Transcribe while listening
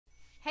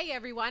Hey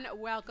everyone,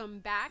 welcome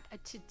back.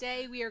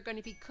 Today we are going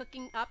to be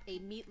cooking up a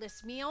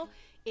meatless meal.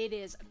 It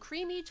is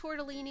creamy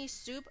tortellini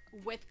soup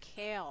with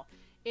kale.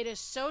 It is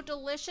so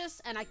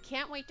delicious and I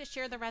can't wait to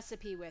share the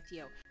recipe with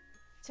you.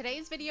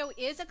 Today's video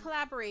is a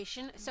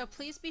collaboration, so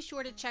please be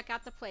sure to check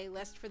out the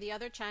playlist for the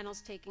other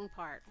channels taking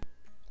part.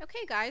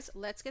 Okay guys,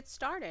 let's get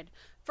started.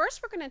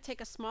 First we're going to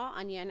take a small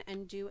onion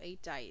and do a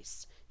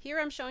dice. Here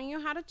I'm showing you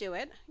how to do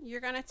it.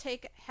 You're going to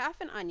take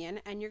half an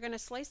onion and you're going to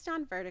slice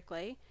down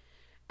vertically.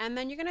 And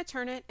then you're going to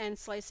turn it and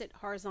slice it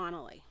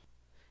horizontally.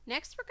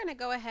 Next, we're going to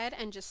go ahead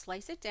and just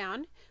slice it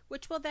down,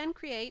 which will then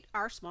create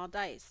our small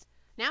dice.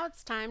 Now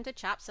it's time to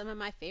chop some of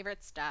my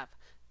favorite stuff.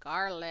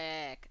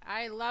 Garlic.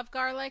 I love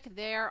garlic.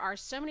 There are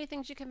so many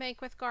things you can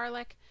make with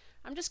garlic.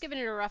 I'm just giving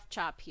it a rough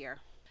chop here.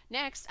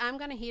 Next, I'm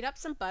going to heat up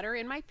some butter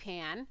in my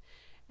pan,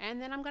 and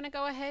then I'm going to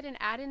go ahead and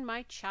add in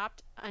my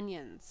chopped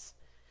onions.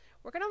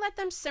 We're going to let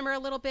them simmer a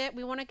little bit.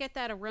 We want to get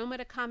that aroma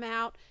to come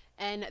out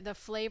and the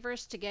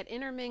flavors to get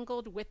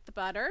intermingled with the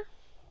butter.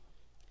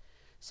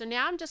 So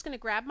now I'm just going to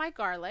grab my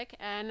garlic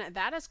and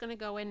that is going to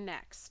go in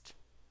next.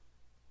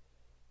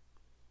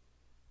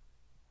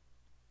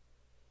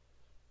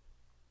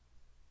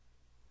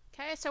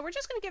 Okay, so we're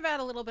just going to give that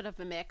a little bit of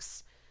a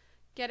mix.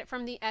 Get it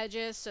from the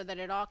edges so that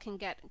it all can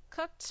get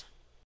cooked.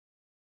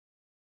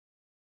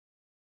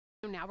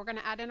 Now we're going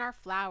to add in our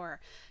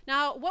flour.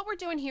 Now what we're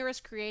doing here is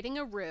creating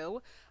a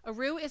roux. A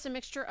roux is a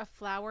mixture of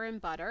flour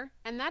and butter,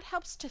 and that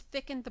helps to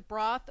thicken the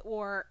broth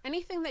or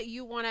anything that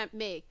you want to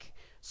make.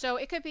 So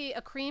it could be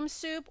a cream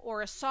soup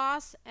or a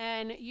sauce,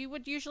 and you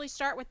would usually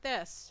start with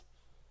this.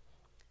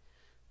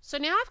 So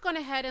now I've gone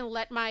ahead and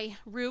let my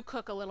roux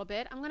cook a little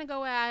bit. I'm going to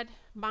go add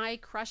my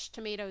crushed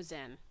tomatoes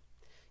in.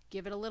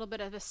 Give it a little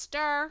bit of a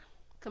stir,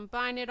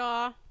 combine it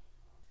all.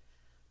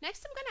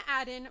 Next I'm going to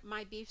add in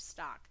my beef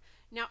stock.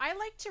 Now I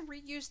like to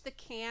reuse the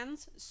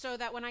cans so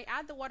that when I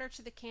add the water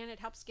to the can,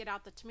 it helps get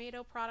out the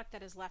tomato product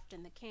that is left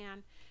in the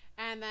can,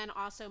 and then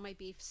also my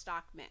beef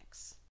stock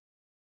mix.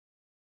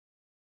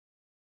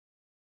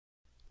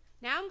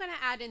 Now I'm going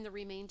to add in the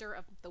remainder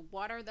of the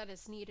water that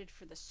is needed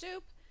for the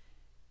soup,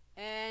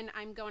 and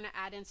I'm going to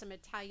add in some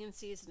Italian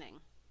seasoning.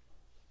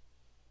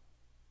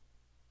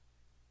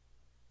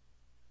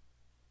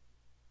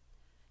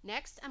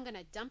 Next, I'm going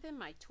to dump in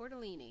my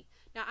tortellini.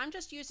 Now, I'm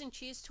just using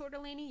cheese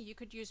tortellini. You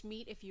could use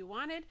meat if you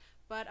wanted,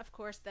 but of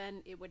course,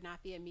 then it would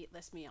not be a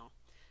meatless meal.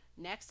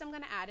 Next, I'm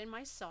going to add in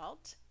my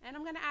salt, and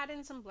I'm going to add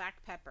in some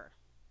black pepper.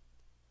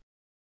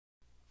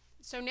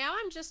 So now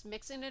I'm just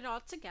mixing it all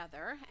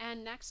together,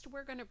 and next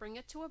we're going to bring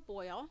it to a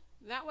boil.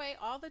 That way,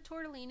 all the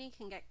tortellini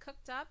can get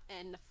cooked up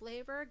and the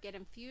flavor get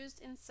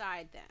infused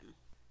inside them.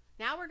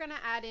 Now we're going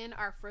to add in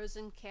our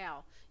frozen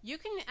kale. You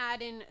can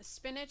add in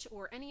spinach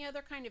or any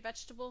other kind of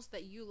vegetables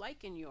that you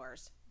like in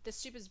yours. This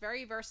soup is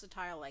very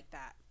versatile like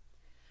that.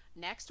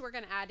 Next we're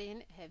going to add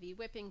in heavy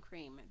whipping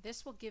cream.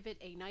 This will give it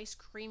a nice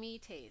creamy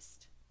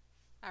taste.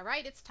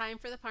 Alright, it's time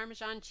for the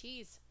Parmesan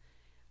cheese.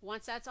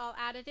 Once that's all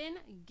added in,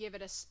 give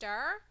it a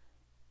stir,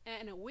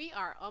 and we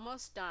are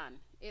almost done.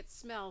 It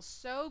smells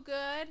so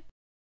good.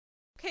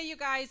 Okay you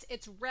guys,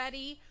 it's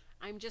ready.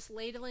 I'm just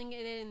ladling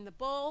it in the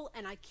bowl,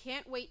 and I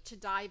can't wait to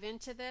dive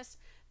into this.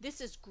 This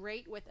is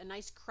great with a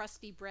nice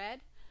crusty bread.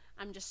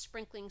 I'm just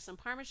sprinkling some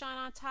Parmesan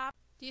on top.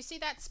 Do you see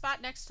that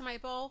spot next to my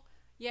bowl?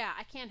 Yeah,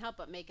 I can't help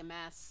but make a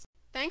mess.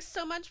 Thanks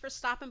so much for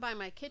stopping by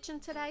my kitchen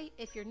today.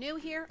 If you're new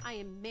here, I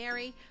am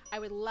Mary. I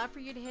would love for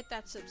you to hit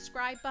that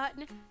subscribe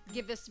button.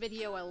 Give this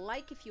video a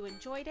like if you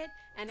enjoyed it.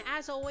 And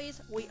as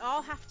always, we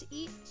all have to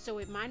eat, so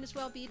it might as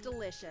well be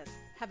delicious.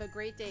 Have a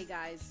great day,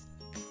 guys.